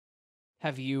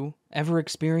Have you ever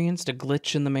experienced a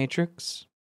glitch in the Matrix?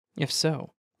 If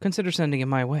so, consider sending it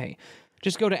my way.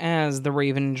 Just go to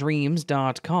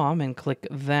astheravendreams.com and click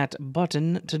that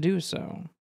button to do so.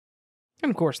 And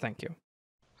of course, thank you.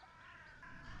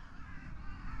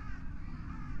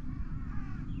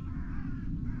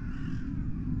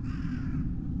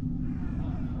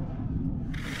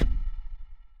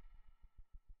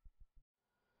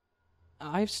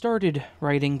 I've started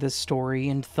writing this story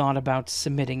and thought about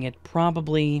submitting it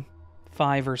probably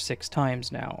 5 or 6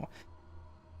 times now,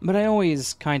 but I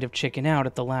always kind of chicken out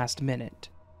at the last minute.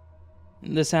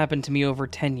 This happened to me over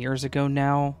 10 years ago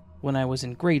now, when I was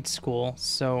in grade school,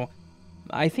 so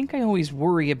I think I always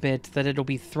worry a bit that it'll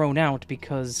be thrown out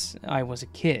because I was a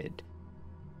kid.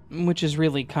 Which is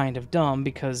really kind of dumb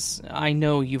because I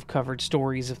know you've covered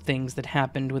stories of things that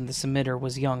happened when the submitter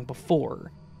was young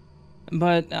before.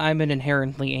 But I'm an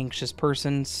inherently anxious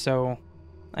person, so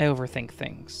I overthink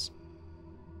things.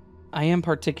 I am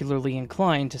particularly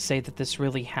inclined to say that this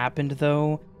really happened,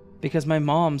 though, because my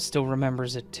mom still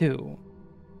remembers it too.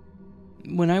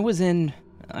 When I was in,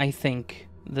 I think,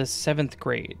 the 7th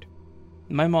grade,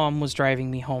 my mom was driving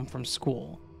me home from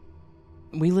school.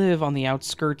 We live on the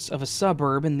outskirts of a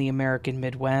suburb in the American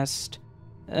Midwest,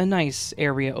 a nice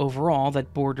area overall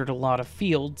that bordered a lot of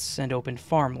fields and open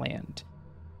farmland.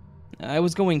 I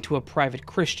was going to a private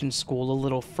Christian school a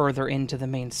little further into the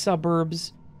main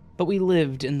suburbs, but we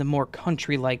lived in the more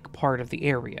country-like part of the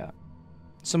area,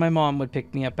 so my mom would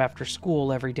pick me up after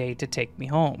school every day to take me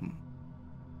home.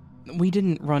 We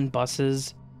didn't run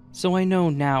buses, so I know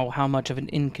now how much of an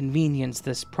inconvenience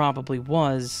this probably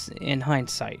was in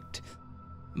hindsight,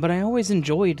 but I always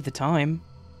enjoyed the time,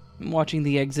 watching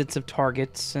the exits of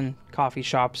Targets and coffee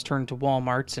shops turn to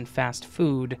Walmarts and fast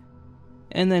food,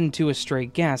 and then to a stray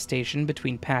gas station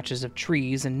between patches of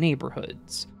trees and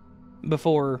neighborhoods,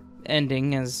 before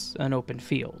ending as an open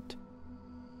field.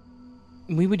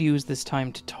 We would use this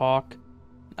time to talk.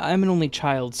 I'm an only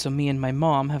child, so me and my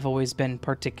mom have always been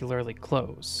particularly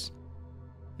close.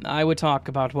 I would talk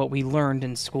about what we learned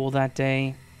in school that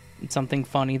day, something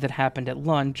funny that happened at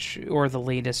lunch, or the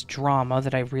latest drama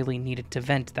that I really needed to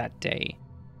vent that day.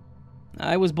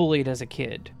 I was bullied as a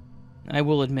kid, I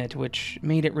will admit, which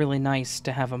made it really nice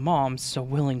to have a mom so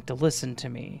willing to listen to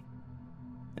me.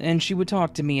 And she would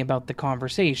talk to me about the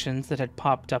conversations that had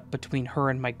popped up between her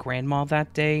and my grandma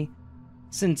that day,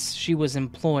 since she was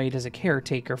employed as a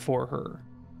caretaker for her.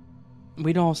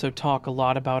 We'd also talk a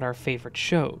lot about our favorite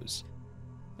shows.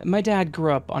 My dad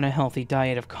grew up on a healthy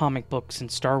diet of comic books and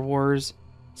Star Wars,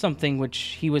 something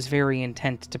which he was very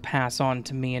intent to pass on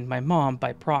to me and my mom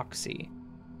by proxy.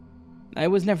 I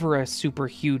was never a super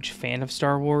huge fan of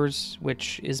Star Wars,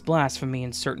 which is blasphemy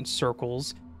in certain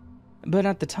circles, but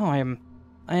at the time,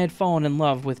 I had fallen in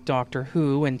love with Doctor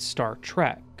Who and Star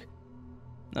Trek.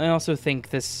 I also think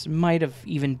this might have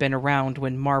even been around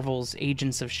when Marvel's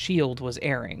Agents of S.H.I.E.L.D. was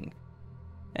airing,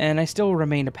 and I still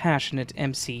remain a passionate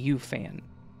MCU fan.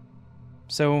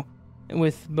 So,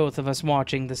 with both of us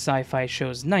watching the sci-fi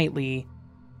shows nightly,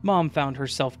 Mom found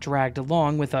herself dragged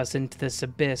along with us into this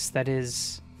abyss that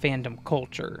is fandom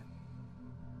culture.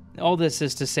 All this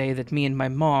is to say that me and my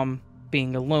mom,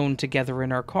 being alone together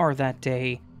in our car that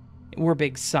day, were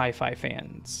big sci-fi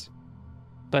fans.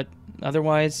 But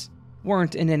otherwise,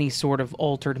 weren't in any sort of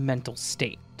altered mental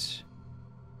state.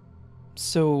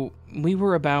 So, we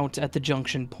were about at the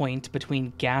junction point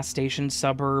between gas station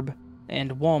suburb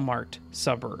and Walmart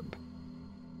suburb.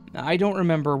 I don't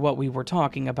remember what we were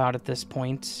talking about at this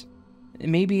point.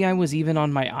 Maybe I was even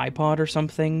on my iPod or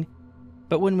something,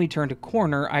 but when we turned a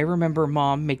corner, I remember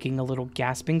Mom making a little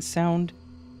gasping sound,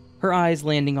 her eyes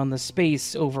landing on the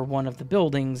space over one of the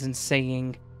buildings and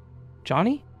saying,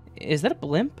 "Johnny, is that a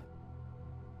blimp?"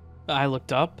 I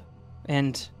looked up,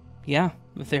 and yeah,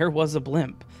 there was a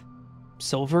blimp,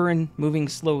 silver and moving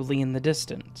slowly in the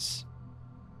distance.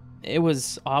 It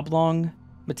was oblong,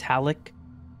 metallic,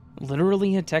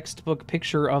 literally a textbook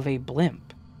picture of a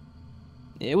blimp.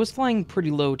 It was flying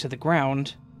pretty low to the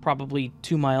ground, probably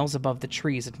 2 miles above the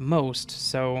trees at most,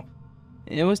 so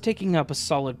it was taking up a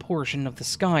solid portion of the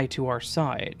sky to our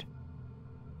side.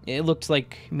 It looked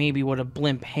like maybe what a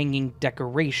blimp hanging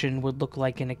decoration would look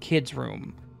like in a kid's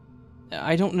room.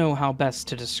 I don't know how best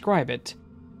to describe it,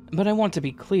 but I want to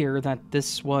be clear that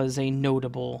this was a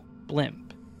notable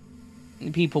blimp.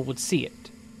 People would see it,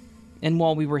 and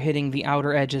while we were hitting the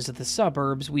outer edges of the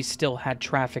suburbs, we still had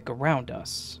traffic around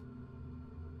us.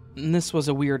 This was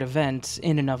a weird event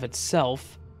in and of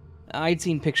itself. I'd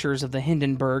seen pictures of the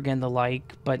Hindenburg and the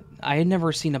like, but I had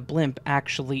never seen a blimp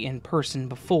actually in person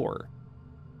before.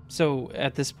 So,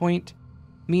 at this point,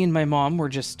 me and my mom were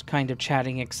just kind of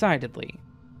chatting excitedly,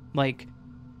 Like,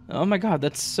 oh my god,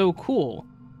 that's so cool.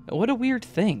 What a weird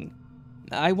thing.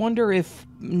 I wonder if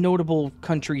notable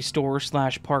country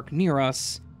store/park near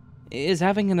us is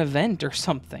having an event or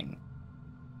something.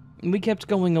 We kept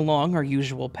going along our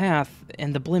usual path,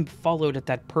 and the blimp followed at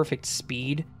that perfect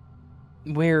speed,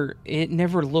 where it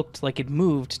never looked like it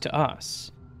moved to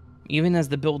us, even as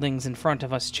the buildings in front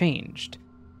of us changed.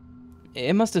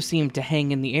 It must have seemed to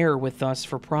hang in the air with us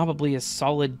for probably a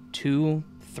solid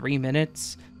 2-3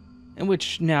 minutes,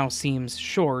 which now seems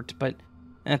short, but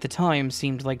at the time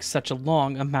seemed like such a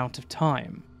long amount of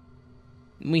time.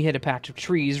 We hit a patch of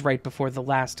trees right before the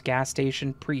last gas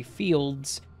station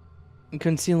pre-Fields,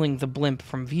 concealing the blimp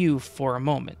from view for a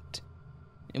moment.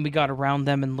 And we got around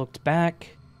them and looked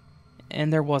back,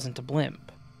 and there wasn't a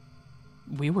blimp.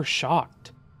 We were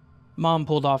shocked. Mom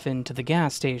pulled off into the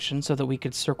gas station so that we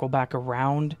could circle back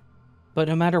around, but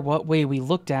no matter what way we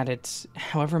looked at it,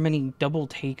 however many double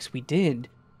takes we did,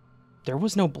 there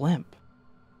was no blimp.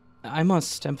 I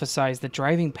must emphasize that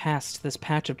driving past this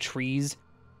patch of trees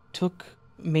took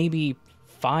maybe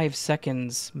 5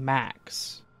 seconds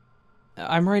max.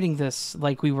 I'm writing this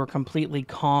like we were completely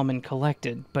calm and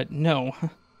collected, but no.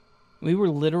 We were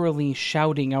literally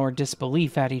shouting our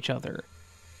disbelief at each other,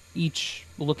 each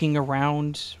looking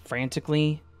around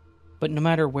frantically, but no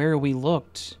matter where we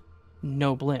looked,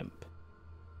 no blimp.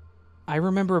 I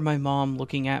remember my mom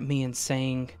looking at me and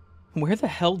saying, "Where the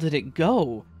hell did it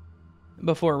go?"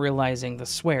 before realizing the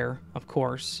swear, of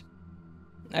course.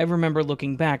 I remember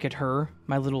looking back at her,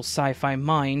 my little sci-fi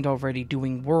mind already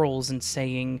doing whirls and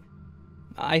saying,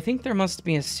 "I think there must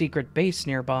be a secret base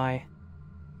nearby."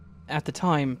 At the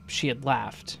time, she had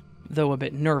laughed, though a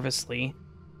bit nervously,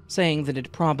 saying that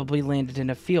it probably landed in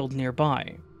a field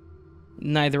nearby.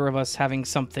 Neither of us having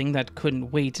something that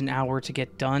couldn't wait an hour to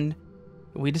get done,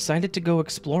 we decided to go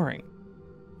exploring,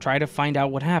 try to find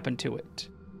out what happened to it.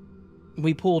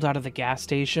 We pulled out of the gas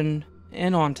station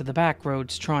and onto the back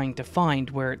roads trying to find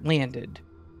where it landed.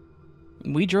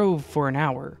 We drove for an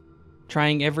hour,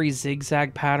 trying every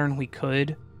zigzag pattern we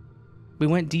could. We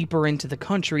went deeper into the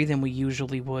country than we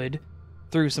usually would,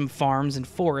 through some farms and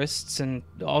forests, and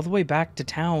all the way back to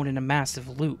town in a massive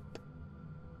loop.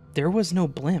 There was no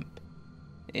blimp.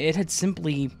 It had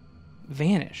simply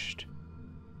vanished.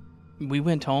 We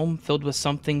went home filled with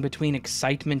something between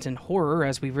excitement and horror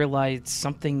as we realized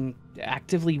something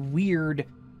actively weird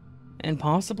and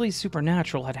possibly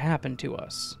supernatural had happened to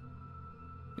us.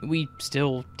 We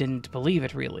still didn't believe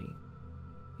it, really.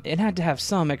 It had to have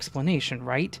some explanation,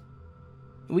 right?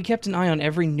 We kept an eye on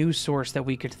every news source that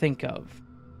we could think of.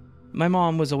 My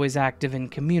mom was always active in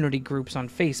community groups on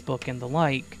Facebook and the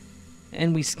like,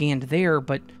 and we scanned there,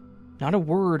 but not a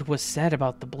word was said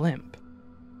about the blimp.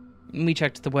 We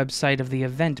checked the website of the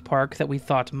event park that we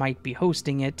thought might be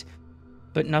hosting it,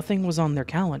 but nothing was on their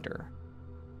calendar.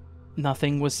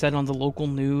 Nothing was said on the local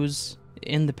news,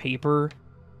 in the paper,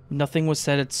 nothing was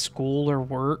said at school or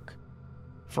work.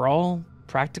 For all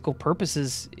practical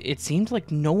purposes, it seemed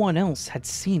like no one else had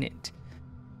seen it.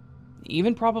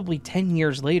 Even probably 10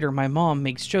 years later, my mom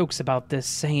makes jokes about this,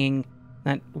 saying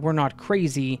that we're not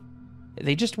crazy,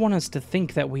 they just want us to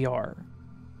think that we are.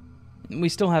 We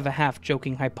still have a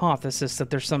half-joking hypothesis that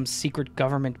there's some secret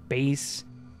government base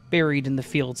buried in the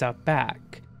fields out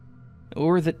back,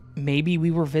 or that maybe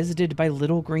we were visited by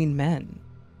little green men.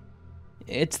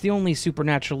 It's the only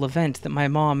supernatural event that my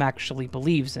mom actually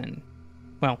believes in.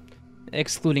 Well,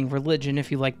 excluding religion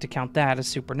if you like to count that as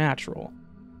supernatural.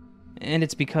 And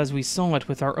it's because we saw it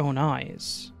with our own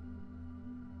eyes.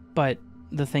 But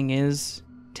the thing is,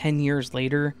 10 years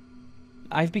later,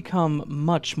 I've become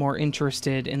much more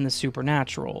interested in the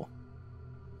supernatural.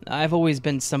 I've always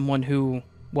been someone who,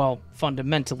 while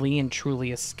fundamentally and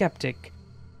truly a skeptic,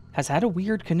 has had a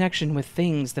weird connection with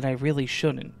things that I really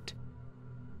shouldn't.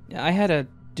 I had a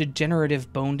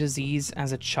degenerative bone disease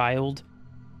as a child,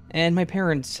 and my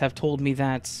parents have told me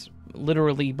that,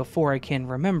 literally before I can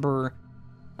remember,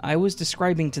 I was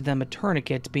describing to them a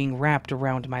tourniquet being wrapped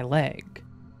around my leg.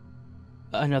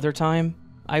 Another time,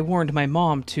 I warned my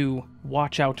mom to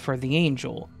watch out for the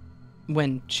angel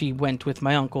when she went with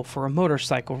my uncle for a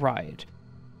motorcycle ride.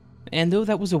 And though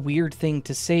that was a weird thing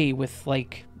to say with,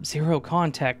 like, zero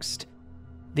context,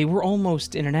 they were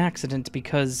almost in an accident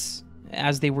because,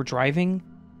 as they were driving,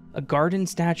 a garden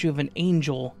statue of an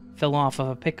angel fell off of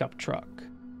a pickup truck.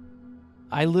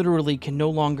 I literally can no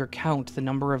longer count the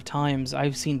number of times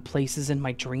I've seen places in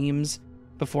my dreams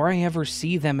before I ever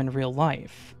see them in real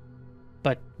life.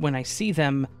 But when I see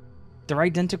them, they're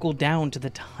identical down to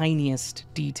the tiniest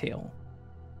detail.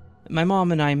 My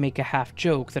mom and I make a half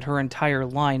joke that her entire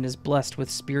line is blessed with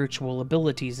spiritual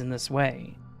abilities in this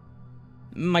way.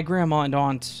 My grandma and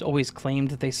aunt always claimed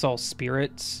that they saw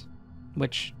spirits,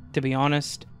 which, to be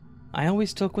honest, I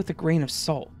always took with a grain of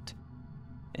salt.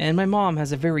 And my mom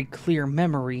has a very clear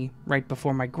memory, right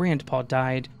before my grandpa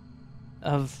died,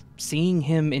 of seeing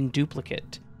him in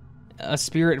duplicate, a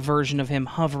spirit version of him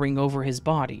hovering over his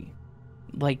body,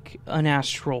 like an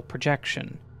astral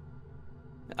projection.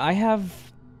 I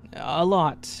have a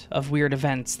lot of weird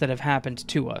events that have happened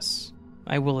to us,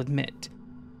 I will admit,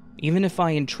 even if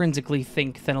I intrinsically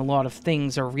think that a lot of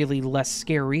things are really less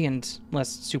scary and less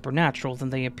supernatural than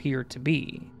they appear to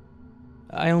be.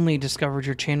 I only discovered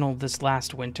your channel this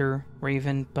last winter,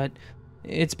 Raven, but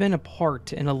it's been a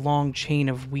part in a long chain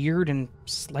of weird and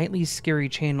slightly scary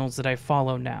channels that I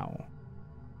follow now.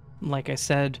 Like I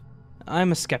said,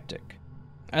 I'm a skeptic.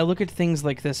 I look at things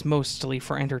like this mostly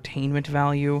for entertainment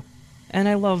value, and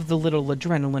I love the little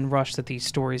adrenaline rush that these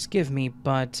stories give me,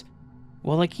 but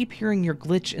while I keep hearing your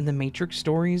glitch in the Matrix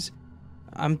stories,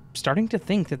 I'm starting to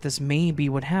think that this may be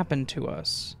what happened to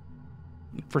us.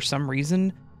 For some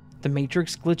reason, the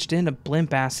Matrix glitched in a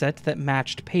blimp asset that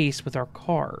matched pace with our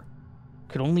car,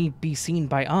 could only be seen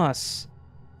by us,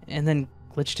 and then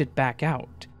glitched it back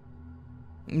out.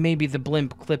 Maybe the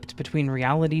blimp clipped between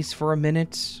realities for a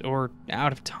minute, or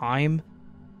out of time.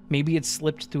 Maybe it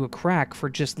slipped through a crack for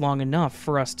just long enough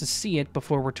for us to see it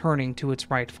before returning to its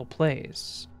rightful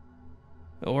place.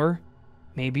 Or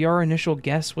maybe our initial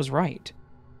guess was right,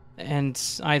 and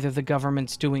either the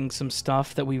government's doing some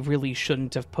stuff that we really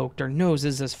shouldn't have poked our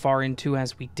noses as far into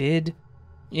as we did,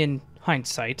 in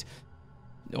hindsight,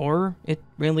 or it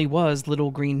really was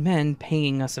little green men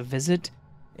paying us a visit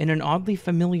in an oddly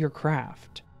familiar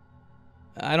craft.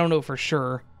 I don't know for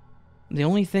sure. The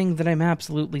only thing that I'm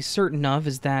absolutely certain of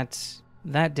is that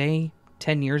day,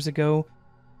 10 years ago,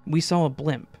 we saw a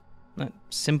blimp that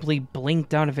simply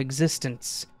blinked out of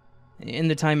existence in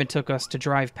the time it took us to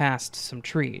drive past some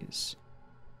trees.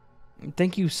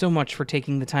 Thank you so much for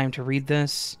taking the time to read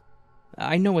this.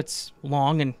 I know it's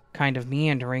long and kind of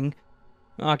meandering,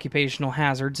 occupational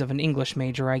hazards of an English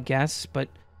major, I guess, but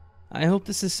I hope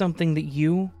this is something that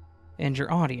you and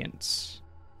your audience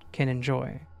can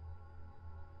enjoy.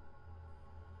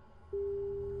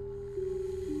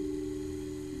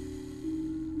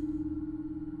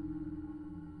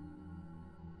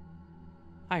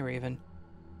 Hi, Raven.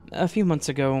 A few months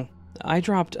ago, I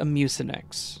dropped a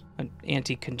Mucinex, an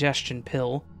anti-congestion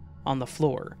pill, on the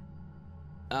floor.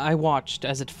 I watched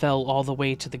as it fell all the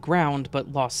way to the ground,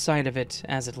 but lost sight of it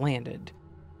as it landed.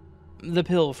 The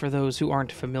pill, for those who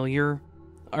aren't familiar,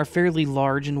 are fairly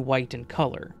large and white in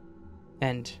color,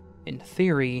 and, in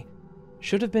theory,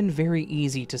 should have been very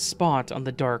easy to spot on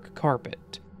the dark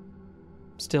carpet.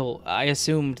 Still, I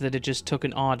assumed that it just took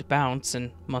an odd bounce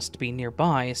and must be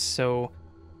nearby, so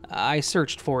I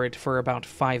searched for it for about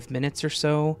 5 minutes or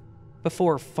so,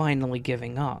 before finally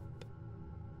giving up.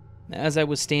 As I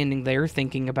was standing there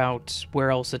thinking about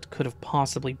where else it could have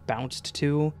possibly bounced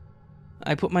to,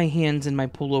 I put my hands in my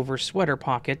pullover sweater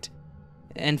pocket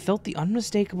and felt the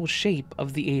unmistakable shape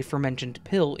of the aforementioned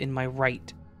pill in my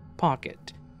right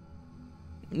pocket.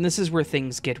 This is where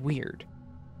things get weird.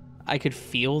 I could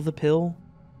feel the pill,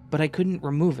 but I couldn't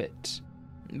remove it,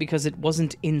 because it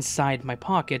wasn't inside my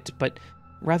pocket, but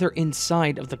rather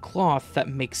inside of the cloth that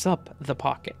makes up the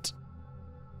pocket.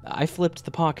 I flipped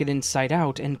the pocket inside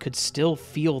out and could still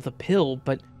feel the pill,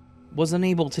 but was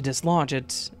unable to dislodge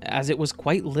it, as it was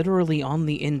quite literally on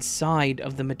the inside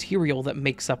of the material that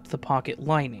makes up the pocket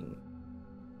lining.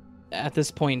 At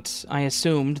this point, I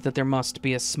assumed that there must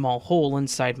be a small hole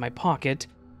inside my pocket,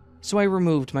 so I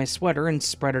removed my sweater and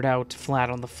spread it out flat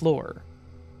on the floor.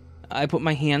 I put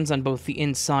my hands on both the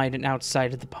inside and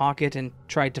outside of the pocket and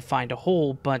tried to find a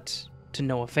hole, but to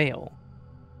no avail.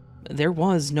 There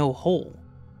was no hole,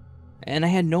 and I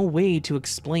had no way to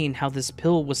explain how this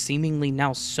pill was seemingly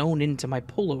now sewn into my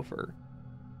pullover.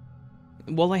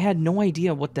 While I had no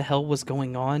idea what the hell was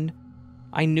going on,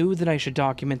 I knew that I should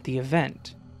document the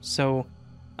event, so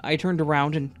I turned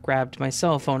around and grabbed my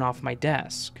cell phone off my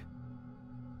desk.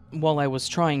 While I was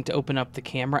trying to open up the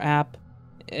camera app,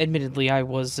 admittedly I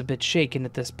was a bit shaken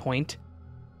at this point,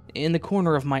 in the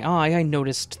corner of my eye I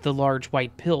noticed the large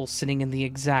white pill sitting in the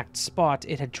exact spot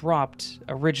it had dropped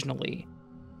originally,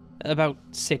 about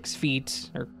 6 feet,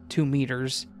 or 2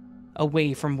 meters,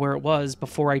 away from where it was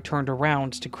before I turned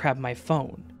around to grab my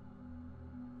phone.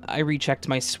 I rechecked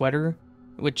my sweater,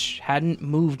 which hadn't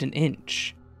moved an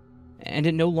inch, and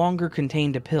it no longer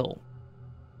contained a pill.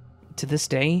 To this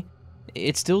day,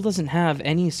 it still doesn't have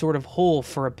any sort of hole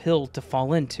for a pill to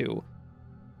fall into.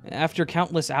 After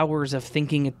countless hours of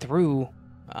thinking it through,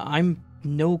 I'm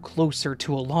no closer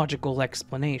to a logical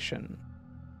explanation.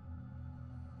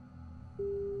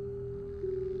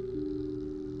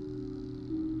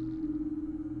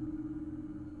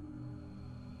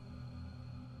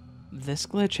 This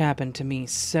glitch happened to me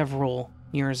several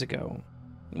years ago,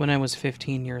 when I was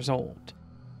 15 years old.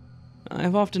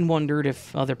 I've often wondered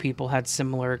if other people had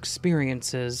similar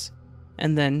experiences,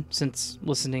 and then, since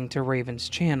listening to Raven's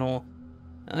channel,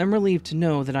 I'm relieved to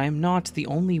know that I am not the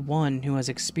only one who has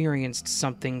experienced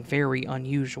something very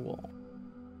unusual.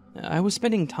 I was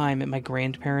spending time at my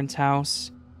grandparents'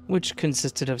 house, which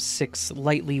consisted of 6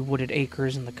 lightly wooded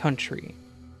acres in the country.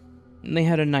 They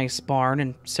had a nice barn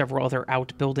and several other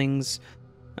outbuildings,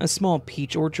 a small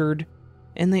peach orchard,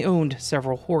 and they owned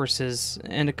several horses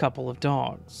and a couple of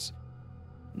dogs.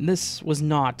 This was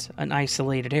not an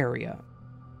isolated area.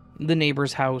 The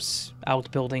neighbor's house,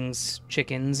 outbuildings,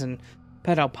 chickens, and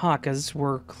pet alpacas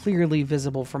were clearly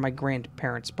visible from my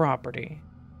grandparents' property.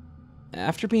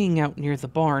 After being out near the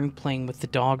barn playing with the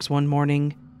dogs one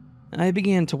morning, I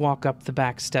began to walk up the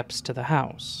back steps to the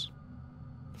house.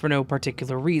 For no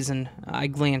particular reason, I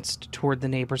glanced toward the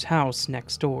neighbor's house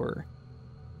next door.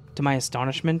 To my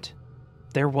astonishment,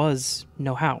 there was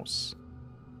no house.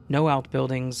 No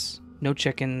outbuildings, no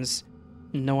chickens,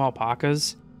 no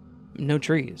alpacas, no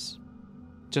trees.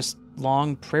 Just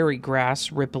long prairie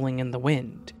grass rippling in the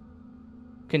wind.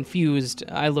 Confused,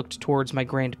 I looked towards my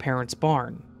grandparents'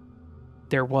 barn.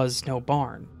 There was no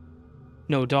barn.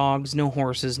 No dogs, no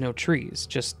horses, no trees,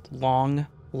 just long,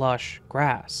 lush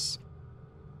grass.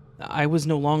 I was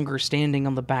no longer standing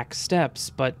on the back steps,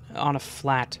 but on a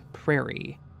flat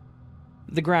prairie.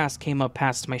 The grass came up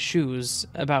past my shoes,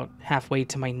 about halfway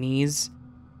to my knees.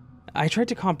 I tried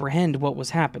to comprehend what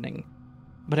was happening,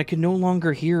 but I could no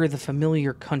longer hear the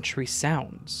familiar country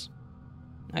sounds.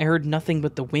 I heard nothing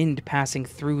but the wind passing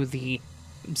through the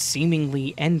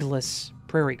seemingly endless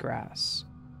prairie grass.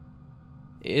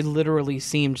 It literally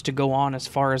seemed to go on as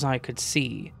far as I could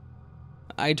see.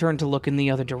 I turned to look in the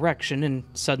other direction, and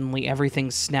suddenly everything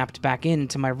snapped back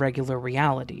into my regular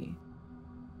reality.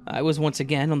 I was once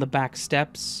again on the back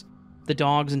steps, the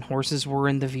dogs and horses were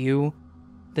in the view,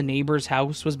 the neighbor's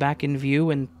house was back in view,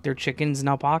 and their chickens and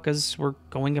alpacas were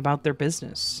going about their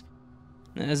business,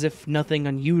 as if nothing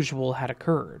unusual had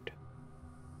occurred.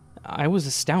 I was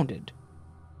astounded.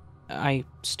 I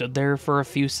stood there for a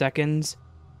few seconds,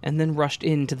 and then rushed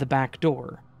into the back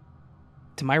door.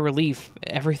 To my relief,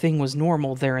 everything was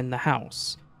normal there in the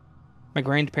house. My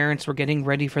grandparents were getting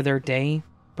ready for their day,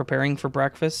 preparing for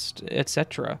breakfast,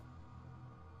 etc.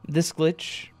 This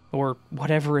glitch, or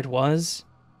whatever it was,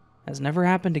 has never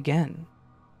happened again.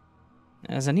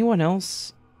 Has anyone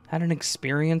else had an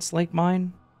experience like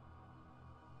mine?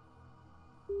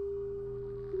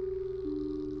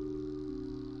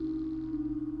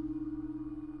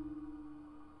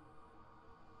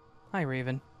 Hi,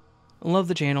 Raven. Love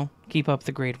the channel. Keep up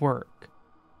the great work.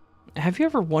 Have you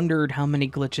ever wondered how many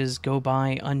glitches go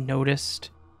by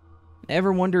unnoticed?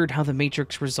 Ever wondered how the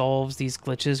Matrix resolves these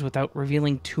glitches without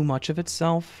revealing too much of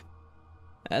itself?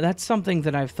 That's something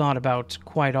that I've thought about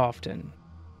quite often.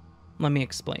 Let me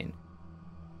explain.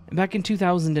 Back in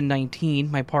 2019,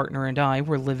 my partner and I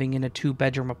were living in a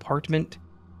 2-bedroom apartment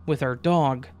with our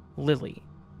dog, Lily.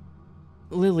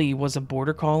 Lily was a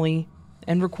border collie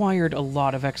and required a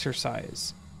lot of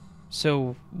exercise,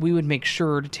 so we would make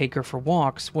sure to take her for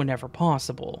walks whenever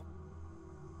possible.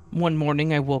 One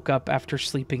morning I woke up after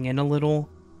sleeping in a little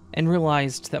and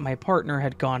realized that my partner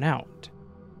had gone out.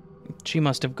 She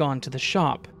must have gone to the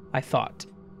shop, I thought.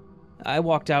 I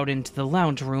walked out into the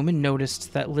lounge room and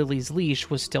noticed that Lily's leash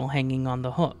was still hanging on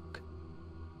the hook.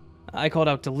 I called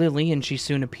out to Lily and she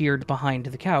soon appeared behind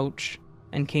the couch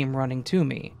and came running to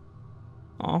me.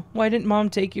 "Aw, why didn't Mom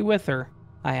take you with her?"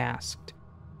 I asked.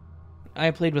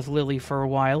 I played with Lily for a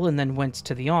while and then went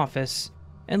to the office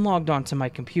and logged onto my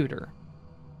computer.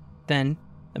 Then,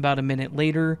 about a minute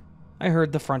later, I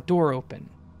heard the front door open.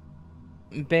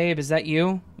 "Babe, is that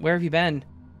you? Where have you been?"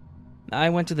 "I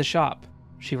went to the shop,"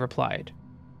 she replied.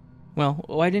 "Well,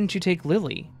 why didn't you take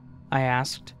Lily?" I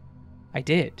asked. "I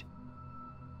did."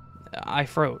 I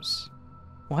froze.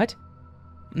 "What?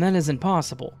 That isn't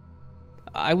possible.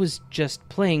 I was just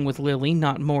playing with Lily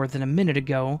not more than a minute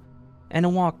ago, and a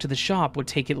walk to the shop would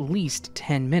take at least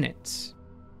 10 minutes.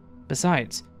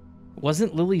 Besides,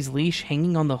 wasn't Lily's leash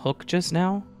hanging on the hook just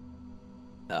now?"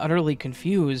 Utterly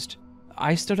confused,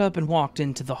 I stood up and walked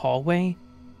into the hallway,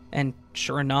 and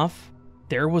sure enough,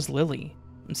 there was Lily,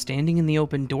 standing in the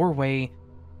open doorway,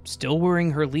 still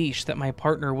wearing her leash that my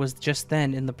partner was just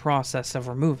then in the process of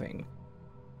removing.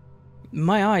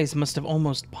 My eyes must have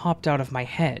almost popped out of my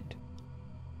head.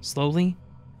 Slowly,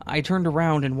 I turned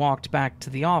around and walked back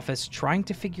to the office, trying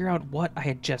to figure out what I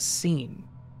had just seen.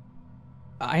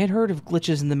 I had heard of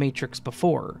glitches in the Matrix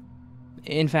before.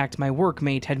 In fact, my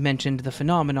workmate had mentioned the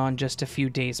phenomenon just a few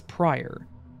days prior.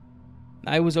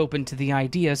 I was open to the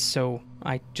idea, so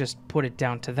I just put it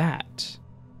down to that.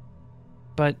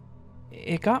 But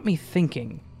it got me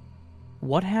thinking,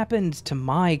 what happened to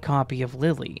my copy of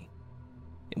Lily?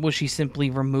 Was she simply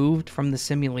removed from the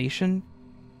simulation?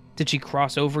 Did she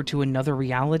cross over to another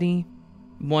reality?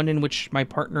 One in which my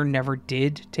partner never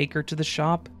did take her to the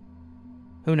shop?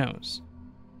 Who knows?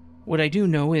 What I do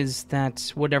know is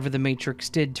that whatever the Matrix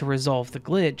did to resolve the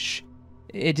glitch,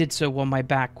 it did so while my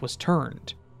back was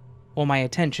turned, while my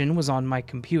attention was on my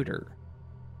computer.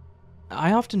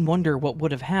 I often wonder what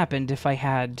would have happened if I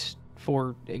had,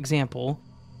 for example,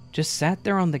 just sat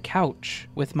there on the couch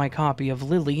with my copy of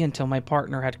Lily until my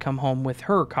partner had come home with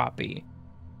her copy.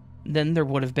 Then there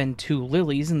would have been 2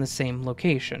 Lilies in the same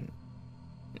location.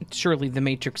 Surely the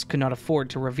Matrix could not afford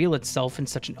to reveal itself in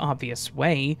such an obvious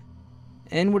way,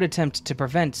 and would attempt to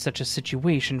prevent such a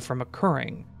situation from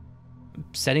occurring.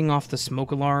 Setting off the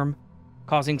smoke alarm,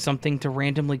 causing something to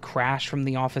randomly crash from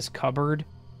the office cupboard,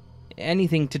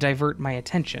 anything to divert my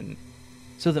attention,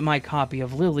 so that my copy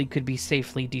of Lily could be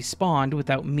safely despawned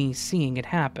without me seeing it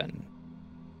happen.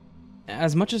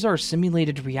 As much as our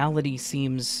simulated reality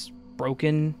seems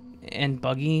broken and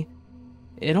buggy,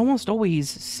 it almost always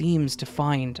seems to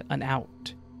find an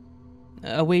out.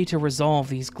 A way to resolve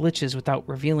these glitches without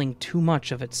revealing too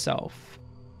much of itself.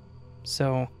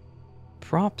 So,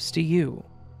 props to you,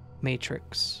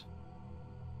 Matrix.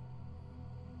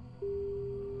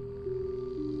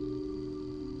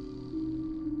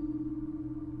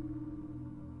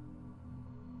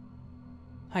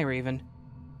 Hi, Raven.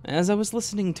 As I was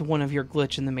listening to one of your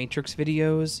Glitch in the Matrix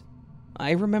videos,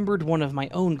 I remembered one of my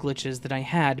own glitches that I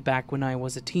had back when I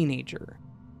was a teenager.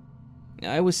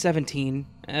 I was 17,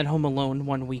 at home alone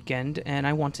one weekend, and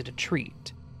I wanted a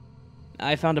treat.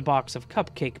 I found a box of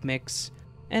cupcake mix,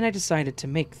 and I decided to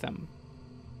make them.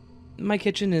 My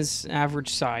kitchen is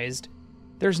average-sized.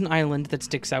 There's an island that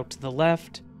sticks out to the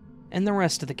left, and the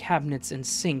rest of the cabinets and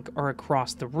sink are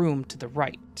across the room to the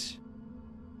right.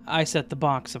 I set the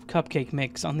box of cupcake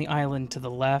mix on the island to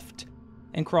the left,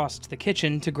 and crossed the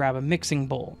kitchen to grab a mixing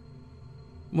bowl.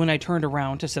 When I turned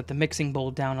around to set the mixing bowl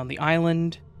down on the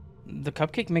island, the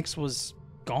cupcake mix was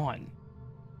gone.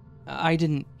 I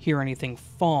didn't hear anything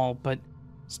fall, but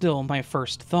still my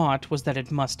first thought was that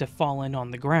it must have fallen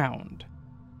on the ground.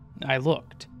 I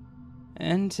looked,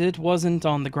 and it wasn't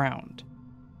on the ground.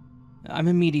 I'm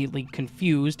immediately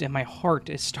confused and my heart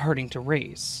is starting to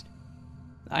race.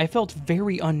 I felt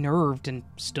very unnerved and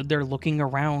stood there looking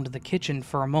around the kitchen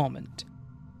for a moment.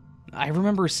 I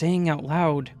remember saying out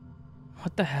loud,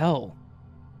 "What the hell?"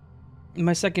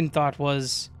 My second thought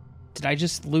was, did I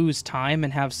just lose time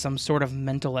and have some sort of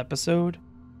mental episode?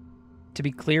 To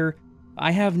be clear,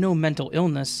 I have no mental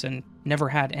illness and never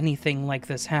had anything like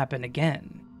this happen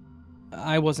again.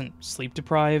 I wasn't sleep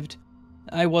deprived.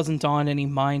 I wasn't on any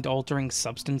mind-altering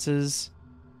substances.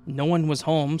 No one was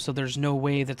home, so there's no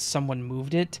way that someone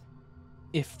moved it.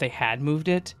 If they had moved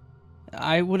it,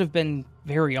 I would have been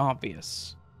very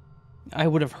obvious. I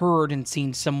would have heard and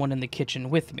seen someone in the kitchen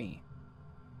with me.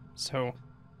 So,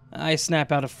 I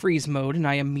snap out of freeze mode and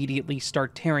I immediately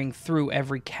start tearing through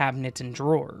every cabinet and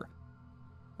drawer.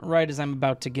 Right as I'm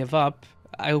about to give up,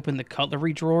 I open the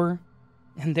cutlery drawer,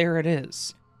 and there it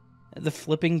is. The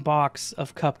flipping box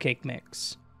of cupcake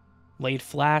mix, laid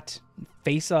flat,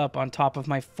 face up on top of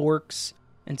my forks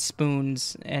and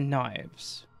spoons and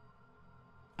knives.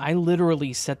 I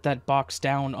literally set that box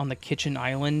down on the kitchen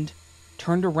island,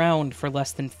 turned around for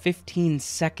less than 15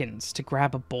 seconds to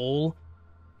grab a bowl,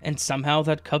 and somehow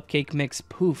that cupcake mix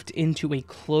poofed into a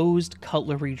closed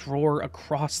cutlery drawer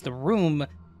across the room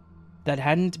that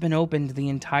hadn't been opened the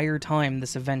entire time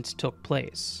this event took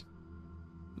place.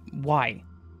 Why?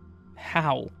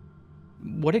 How?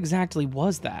 What exactly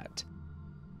was that?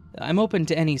 I'm open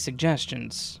to any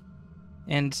suggestions.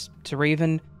 And to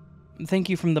Raven, thank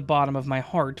you from the bottom of my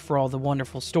heart for all the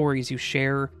wonderful stories you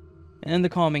share and the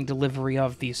calming delivery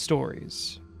of these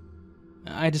stories.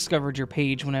 I discovered your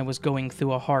page when I was going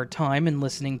through a hard time, and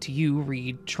listening to you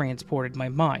read transported my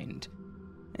mind,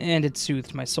 and it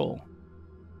soothed my soul.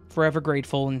 Forever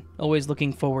grateful and always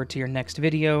looking forward to your next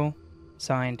video.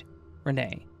 Signed,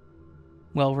 Renee.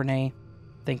 Well, Renee,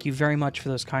 thank you very much for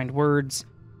those kind words,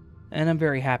 and I'm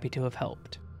very happy to have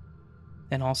helped.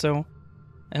 And also,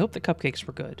 I hope the cupcakes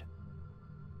were good.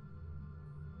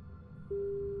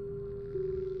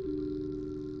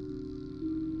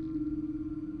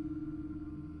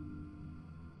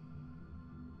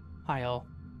 Hi all.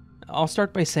 I'll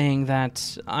start by saying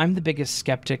that I'm the biggest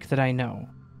skeptic that I know,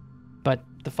 but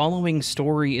the following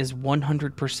story is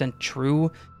 100%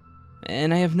 true,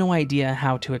 and I have no idea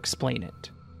how to explain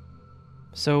it.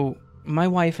 So, My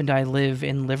wife and I live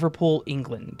in Liverpool,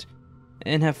 England,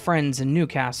 and have friends in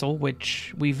Newcastle,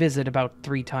 which we visit about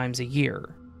 3 times a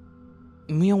year.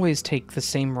 We always take the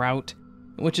same route,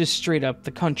 which is straight up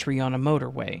the country on a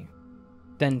motorway,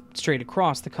 then straight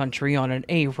across the country on an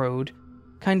A road,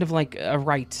 kind of like a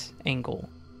right angle.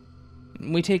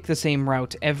 We take the same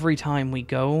route every time we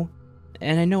go,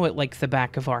 and I know it like the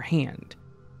back of our hand.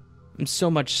 So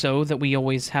much so that we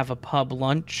always have a pub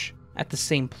lunch at the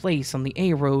same place on the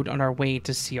A road on our way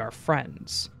to see our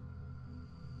friends.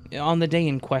 On the day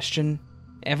in question,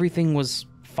 everything was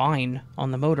fine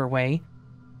on the motorway,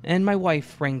 and my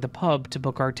wife rang the pub to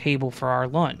book our table for our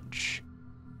lunch.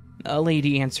 A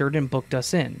lady answered and booked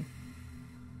us in.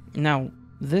 Now,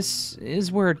 this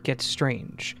is where it gets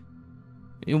strange.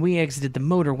 We exited the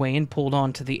motorway and pulled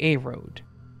onto the A road.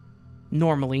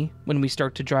 Normally, when we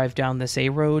start to drive down this A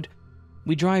road,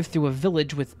 we drive through a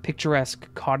village with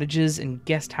picturesque cottages and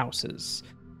guest houses,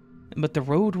 but the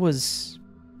road was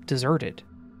deserted.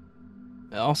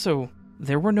 Also,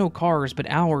 there were no cars but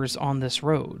ours on this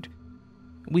road.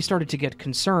 We started to get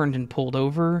concerned and pulled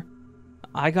over.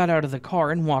 I got out of the car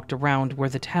and walked around where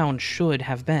the town should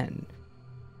have been.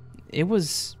 It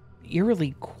was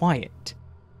eerily quiet,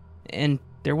 and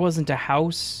there wasn't a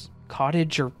house,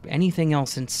 cottage, or anything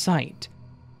else in sight.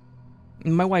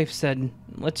 My wife said,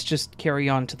 let's just carry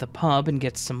on to the pub and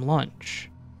get some lunch.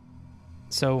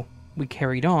 So we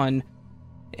carried on,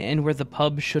 and where the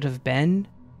pub should have been,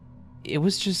 it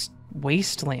was just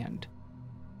wasteland.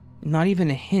 Not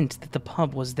even a hint that the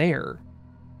pub was there.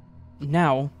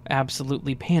 Now,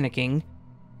 absolutely panicking,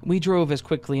 we drove as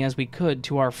quickly as we could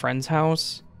to our friend's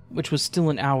house, which was still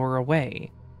an hour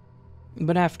away.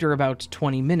 But after about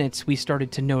 20 minutes, we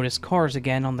started to notice cars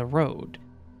again on the road,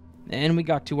 and we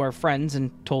got to our friends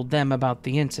and told them about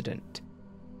the incident.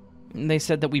 They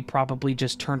said that we probably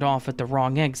just turned off at the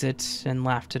wrong exit and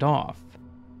laughed it off.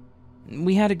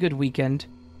 We had a good weekend,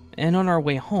 and on our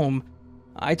way home,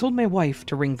 I told my wife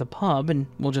to ring the pub and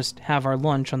we'll just have our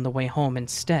lunch on the way home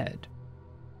instead.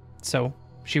 So,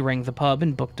 she rang the pub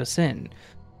and booked us in.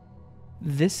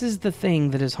 This is the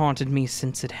thing that has haunted me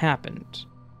since it happened.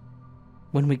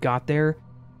 When we got there,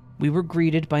 we were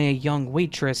greeted by a young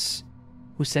waitress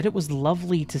who said it was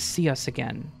lovely to see us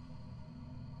again.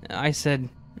 I said,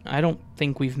 I don't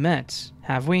think we've met,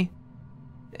 have we?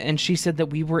 And she said that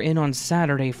we were in on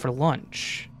Saturday for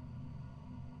lunch.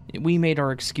 We made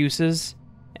our excuses,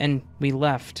 and we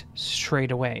left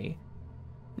straight away.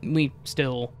 We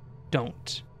still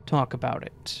don't talk about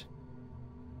it.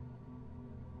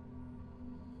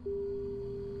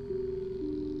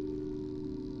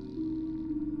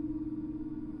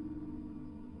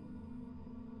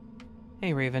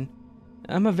 Hey Raven,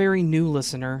 I'm a very new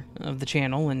listener of the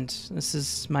channel, and this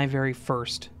is my very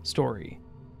first story.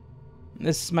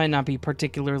 This might not be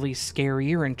particularly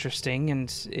scary or interesting,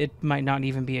 and it might not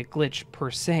even be a glitch per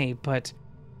se, but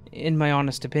in my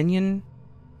honest opinion,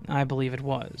 I believe it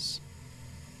was.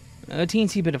 A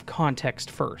teensy bit of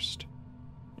context first.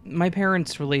 My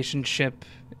parents' relationship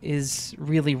is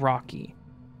really rocky,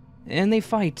 and they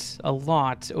fight a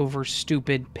lot over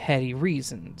stupid, petty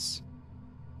reasons.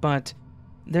 But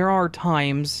there are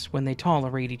times when they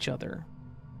tolerate each other.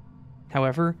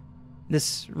 However,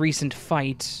 this recent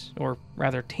fight, or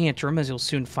rather tantrum as you'll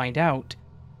soon find out,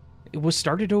 it was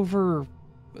started over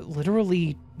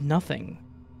literally nothing.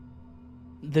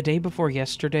 The day before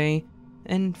yesterday,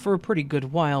 and for a pretty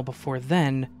good while before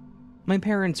then, my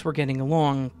parents were getting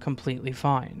along completely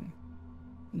fine.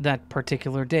 That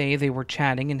particular day, they were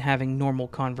chatting and having normal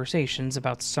conversations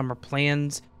about summer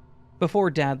plans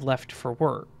before Dad left for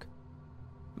work.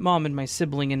 Mom and my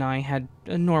sibling and I had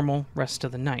a normal rest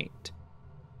of the night.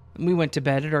 We went to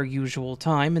bed at our usual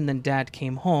time, and then Dad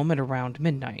came home at around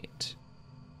midnight.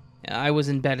 I was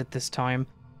in bed at this time,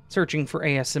 searching for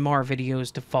ASMR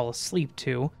videos to fall asleep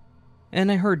to,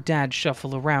 and I heard Dad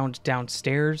shuffle around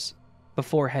downstairs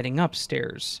before heading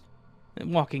upstairs,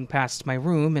 walking past my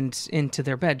room and into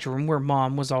their bedroom where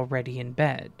Mom was already in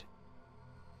bed.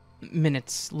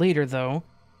 Minutes later, though,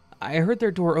 I heard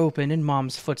their door open and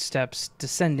Mom's footsteps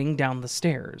descending down the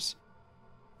stairs.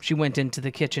 She went into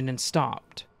the kitchen and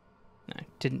stopped. I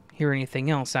didn't hear anything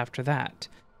else after that.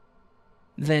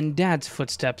 Then Dad's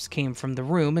footsteps came from the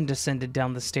room and descended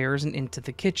down the stairs and into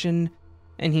the kitchen,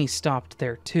 and he stopped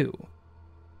there too.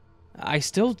 I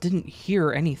still didn't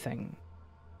hear anything.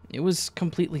 It was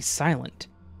completely silent.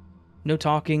 No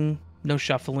talking, no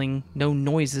shuffling, no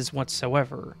noises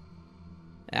whatsoever.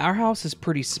 Our house is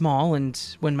pretty small, and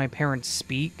when my parents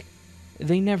speak,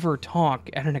 they never talk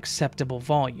at an acceptable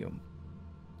volume.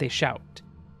 They shout.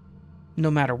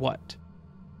 No matter what.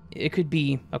 It could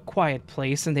be a quiet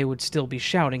place and they would still be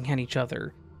shouting at each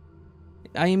other.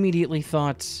 I immediately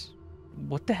thought,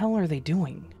 what the hell are they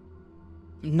doing?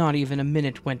 Not even a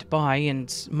minute went by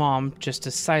and Mom just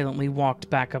as silently walked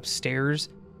back upstairs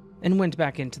and went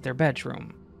back into their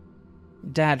bedroom.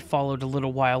 Dad followed a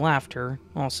little while after,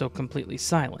 also completely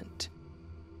silent.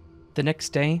 The next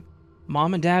day,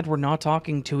 Mom and Dad were not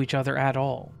talking to each other at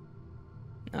all.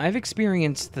 I've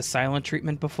experienced the silent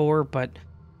treatment before, but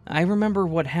I remember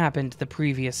what happened the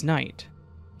previous night,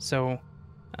 so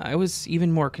I was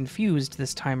even more confused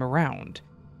this time around.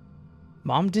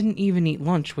 Mom didn't even eat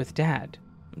lunch with Dad,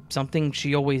 something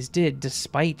she always did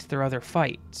despite their other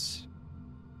fights.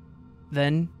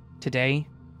 Then, today,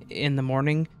 in the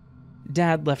morning,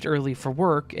 Dad left early for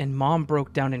work and Mom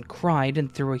broke down and cried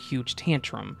and threw a huge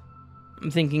tantrum,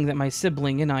 thinking that my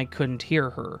sibling and I couldn't hear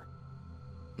her.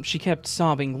 She kept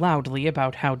sobbing loudly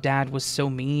about how Dad was so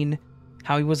mean,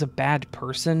 how he was a bad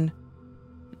person.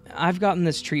 I've gotten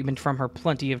this treatment from her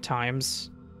plenty of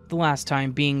times, the last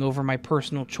time being over my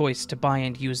personal choice to buy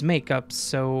and use makeup,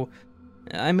 so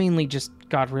I mainly just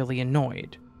got really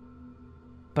annoyed.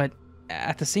 But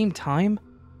at the same time,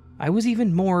 I was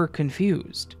even more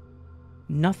confused.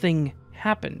 Nothing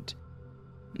happened.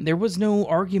 There was no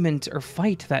argument or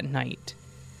fight that night.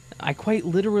 I quite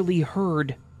literally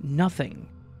heard nothing.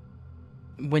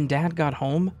 When Dad got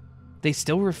home, they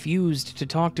still refused to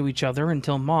talk to each other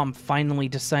until Mom finally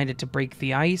decided to break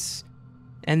the ice,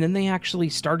 and then they actually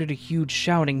started a huge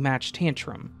shouting match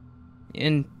tantrum.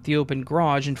 In the open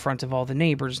garage in front of all the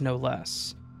neighbors, no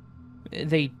less.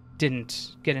 They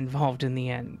didn't get involved in the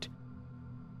end.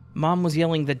 Mom was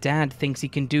yelling that Dad thinks he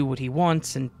can do what he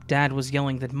wants, and Dad was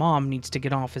yelling that Mom needs to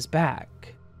get off his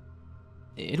back.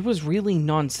 It was really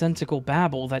nonsensical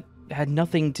babble that had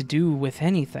nothing to do with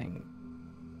anything.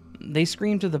 They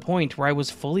screamed to the point where I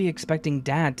was fully expecting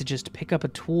Dad to just pick up a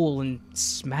tool and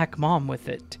smack Mom with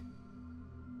it.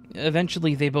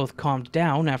 Eventually, they both calmed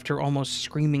down after almost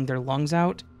screaming their lungs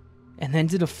out, and then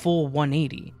did a full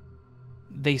 180.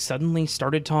 They suddenly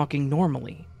started talking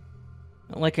normally.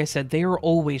 Like I said, they are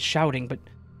always shouting, but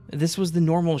this was the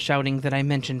normal shouting that I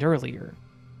mentioned earlier.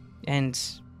 And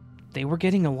they were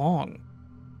getting along.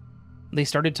 They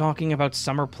started talking about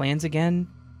summer plans again,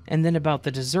 and then about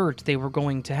the dessert they were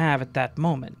going to have at that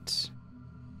moment.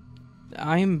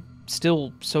 I'm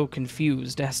still so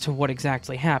confused as to what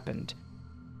exactly happened,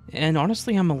 and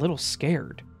honestly I'm a little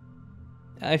scared.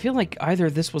 I feel like either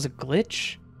this was a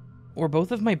glitch, or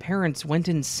both of my parents went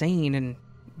insane and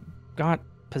got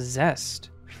possessed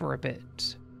for a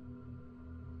bit.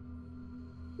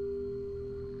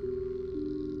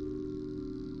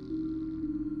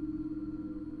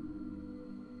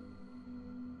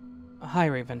 Hi,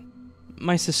 Raven.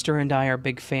 My sister and I are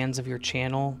big fans of your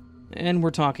channel, and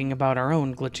we're talking about our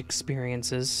own glitch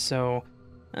experiences, so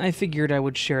I figured I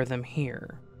would share them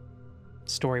here.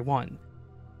 Story 1.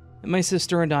 My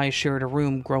sister and I shared a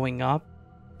room growing up,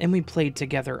 and we played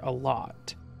together a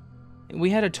lot. We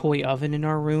had a toy oven in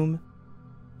our room,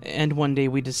 and one day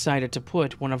we decided to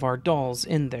put one of our dolls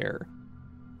in there.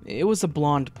 It was a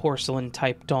blonde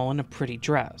porcelain-type doll in a pretty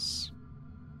dress.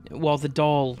 While the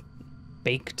doll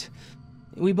baked,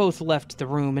 we both left the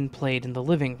room and played in the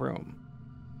living room.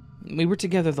 We were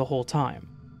together the whole time.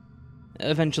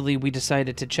 Eventually, we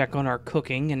decided to check on our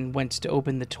cooking and went to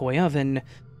open the toy oven,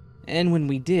 and when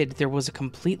we did, there was a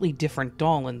completely different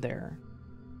doll in there.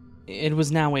 It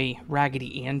was now a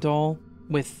Raggedy Ann doll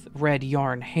with red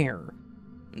yarn hair,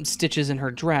 stitches in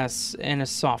her dress, and a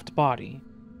soft body,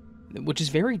 which is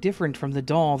very different from the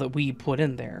doll that we put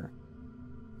in there.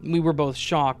 We were both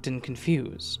shocked and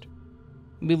confused.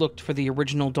 We looked for the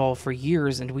original doll for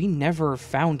years and we never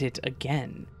found it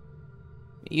again.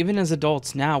 Even as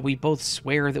adults now, we both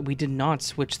swear that we did not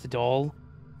switch the doll,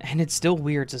 and it still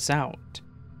weirds us out.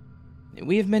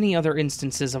 We have many other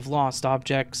instances of lost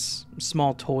objects,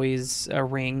 small toys, a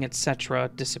ring, etc.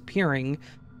 disappearing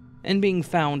and being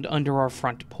found under our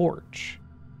front porch.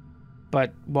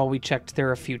 But while we checked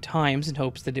there a few times in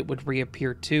hopes that it would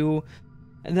reappear too,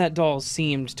 that doll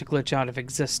seemed to glitch out of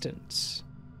existence.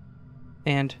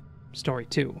 And story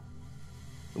 2.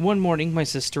 One morning, my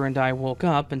sister and I woke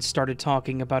up and started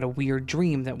talking about a weird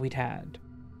dream that we'd had.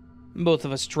 Both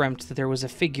of us dreamt that there was a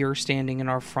figure standing in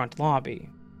our front lobby.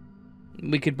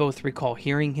 We could both recall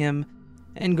hearing him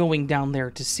and going down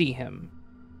there to see him,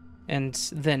 and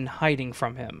then hiding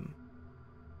from him.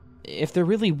 If there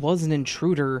really was an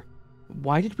intruder,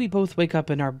 why did we both wake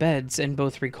up in our beds and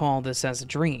both recall this as a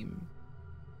dream?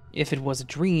 If it was a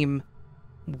dream,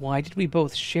 why did we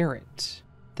both share it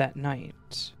that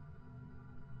night?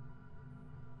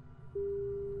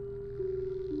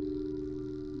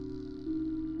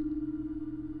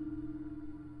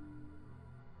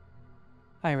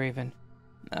 Hi, Raven.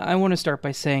 I want to start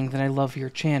by saying that I love your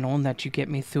channel and that you get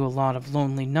me through a lot of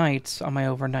lonely nights on my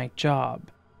overnight job,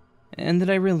 and that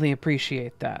I really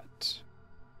appreciate that.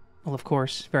 Well, of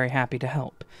course, very happy to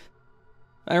help.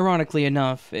 Ironically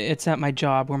enough, it's at my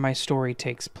job where my story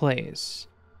takes place.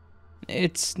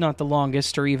 It's not the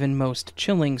longest or even most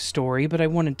chilling story, but I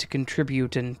wanted to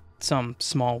contribute in some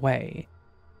small way.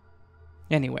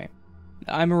 Anyway,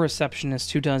 I'm a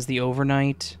receptionist who does the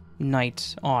overnight,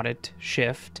 night audit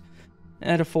shift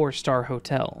at a 4-star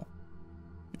hotel.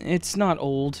 It's not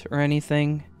old or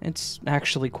anything, it's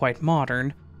actually quite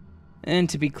modern. And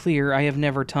to be clear, I have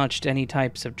never touched any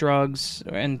types of drugs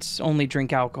and only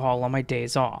drink alcohol on my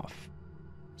days off.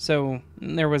 So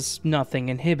there was nothing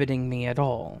inhibiting me at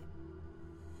all.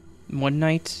 One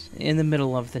night, in the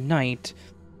middle of the night,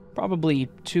 probably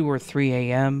 2 or 3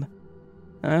 a.m.,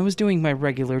 I was doing my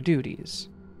regular duties.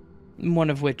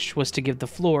 One of which was to give the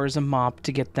floors a mop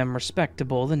to get them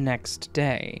respectable the next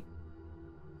day.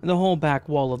 The whole back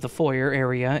wall of the foyer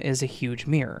area is a huge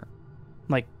mirror.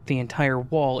 Like, the entire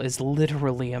wall is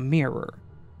literally a mirror.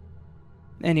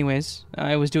 Anyways,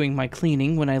 I was doing my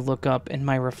cleaning when I look up and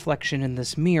my reflection in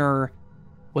this mirror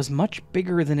was much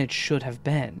bigger than it should have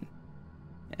been.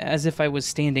 As if I was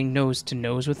standing nose to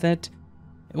nose with it,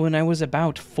 when I was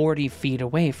about 40 feet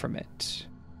away from it.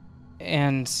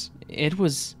 And it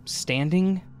was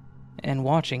standing and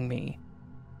watching me,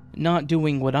 not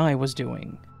doing what I was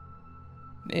doing.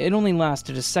 It only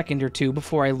lasted a second or two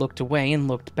before I looked away and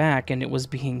looked back and it was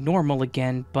being normal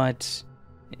again, but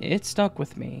it stuck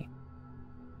with me.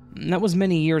 That was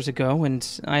many years ago, and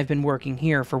I've been working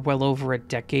here for well over a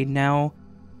decade now,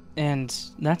 and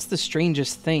that's the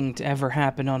strangest thing to ever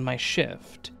happen on my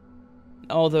shift.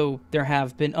 Although there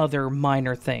have been other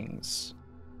minor things.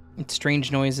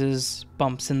 Strange noises,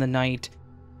 bumps in the night,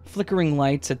 flickering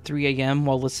lights at 3 a.m.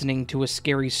 while listening to a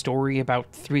scary story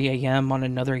about 3 a.m. on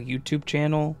another YouTube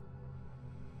channel.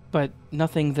 But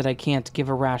nothing that I can't give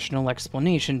a rational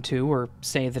explanation to or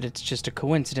say that it's just a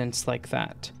coincidence like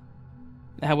that.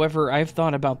 However, I've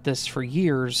thought about this for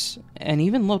years, and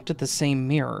even looked at the same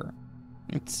mirror.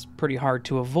 It's pretty hard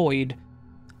to avoid,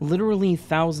 literally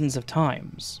thousands of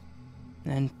times,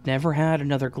 and never had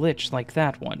another glitch like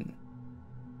that one.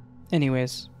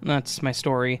 Anyways, that's my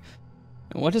story.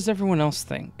 What does everyone else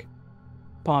think?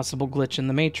 Possible glitch in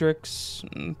the Matrix?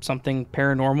 Something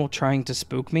paranormal trying to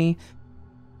spook me?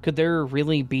 Could there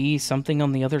really be something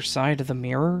on the other side of the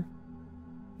mirror?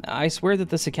 I swear that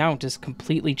this account is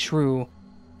completely true,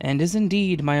 and is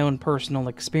indeed my own personal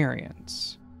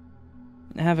experience.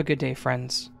 Have a good day,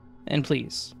 friends, and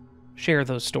please, share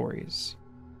those stories.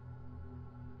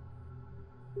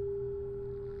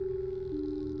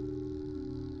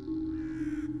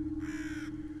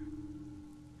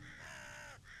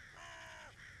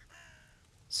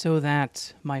 So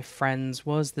that, my friends,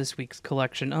 was this week's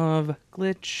collection of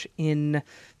Glitch in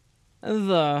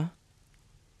the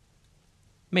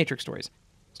Matrix stories.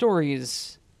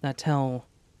 Stories that tell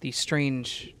the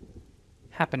strange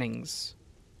happenings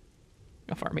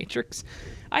of our Matrix.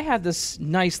 I had this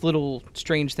nice little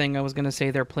strange thing I was going to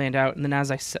say there planned out, and then as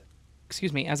I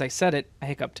said it, I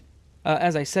hiccuped.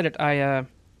 As I said it, I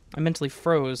mentally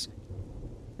froze.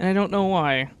 And I don't know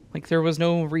why. Like, there was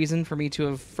no reason for me to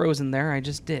have frozen there, I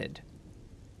just did.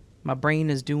 My brain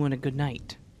is doing a good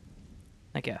night,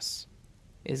 I guess.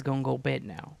 Is gonna go bed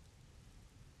now.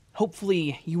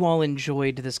 Hopefully, you all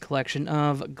enjoyed this collection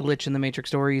of Glitch in the Matrix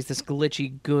stories, this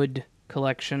glitchy good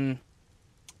collection.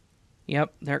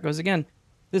 Yep, there it goes again.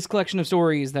 This collection of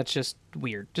stories that's just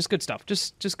weird. Just good stuff.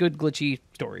 Just good glitchy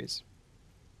stories.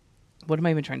 What am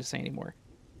I even trying to say anymore?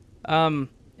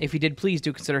 If you did, please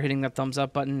do consider hitting that thumbs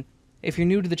up button. If you're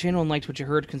new to the channel and liked what you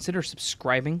heard, consider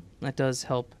subscribing. That does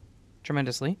help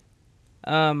tremendously.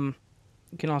 You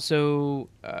can also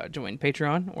join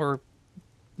Patreon or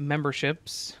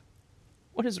memberships.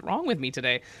 What is wrong with me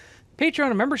today? Patreon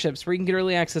and memberships, where you can get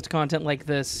early access to content like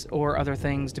this or other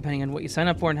things, depending on what you sign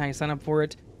up for and how you sign up for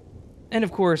it. And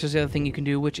of course, there's the other thing you can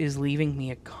do, which is leaving me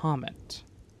a comment.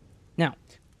 Now,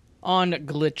 on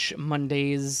Glitch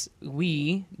Mondays,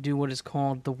 we do what is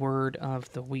called the Word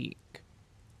of the Week.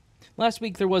 Last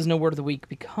week, there was no Word of the Week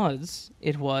because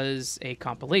it was a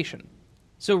compilation.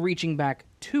 So reaching back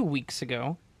 2 weeks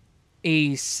ago,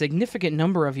 a significant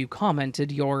number of you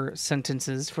commented your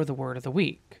sentences for the Word of the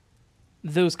Week.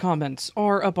 Those comments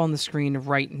are up on the screen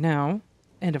right now,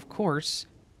 and of course,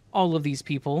 all of these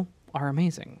people are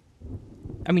amazing.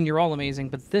 I mean, you're all amazing,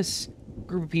 but this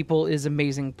group of people is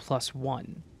amazing plus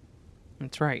one.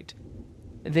 That's right.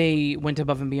 They went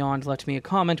above and beyond, left me a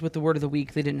comment with the Word of the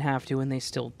Week. They didn't have to, and they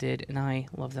still did, and I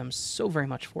love them so very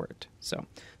much for it. So,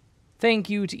 thank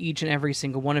you to each and every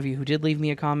single one of you who did leave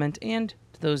me a comment, and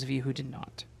to those of you who did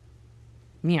not.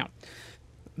 Meow.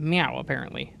 Meow,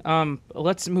 apparently.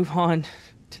 Let's move on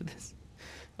to this.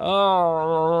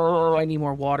 Oh, I need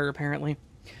more water, apparently.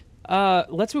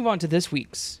 Let's move on to this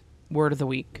week's word of the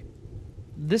week.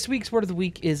 This week's word of the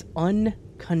week is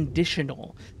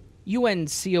unconditional.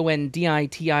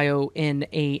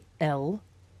 UNCONDITIONAL,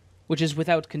 which is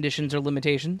without conditions or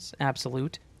limitations,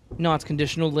 absolute. Not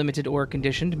conditional, limited, or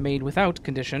conditioned, made without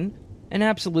condition, and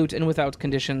absolute and without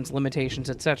conditions, limitations,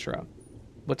 etc.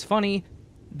 What's funny,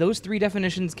 those three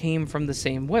definitions came from the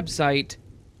same website,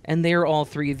 and they're all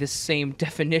three the same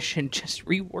definition, just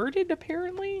reworded,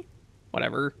 apparently?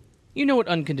 Whatever. You know what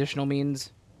unconditional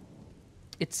means.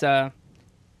 It's a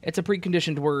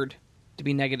preconditioned word to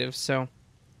be negative, so...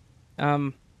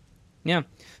 yeah.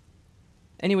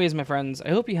 Anyways, my friends, I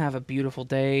hope you have a beautiful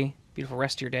day, beautiful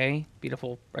rest of your day,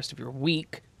 beautiful rest of your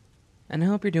week, and I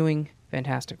hope you're doing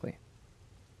fantastically.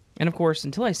 And of course,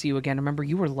 until I see you again, remember,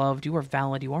 you are loved, you are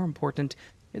valid, you are important,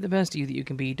 you're the best you that you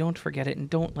can be, don't forget it, and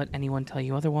don't let anyone tell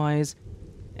you otherwise.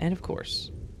 And of course,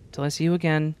 until I see you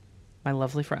again, my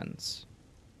lovely friends,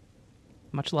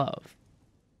 much love,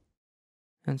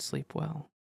 and sleep well.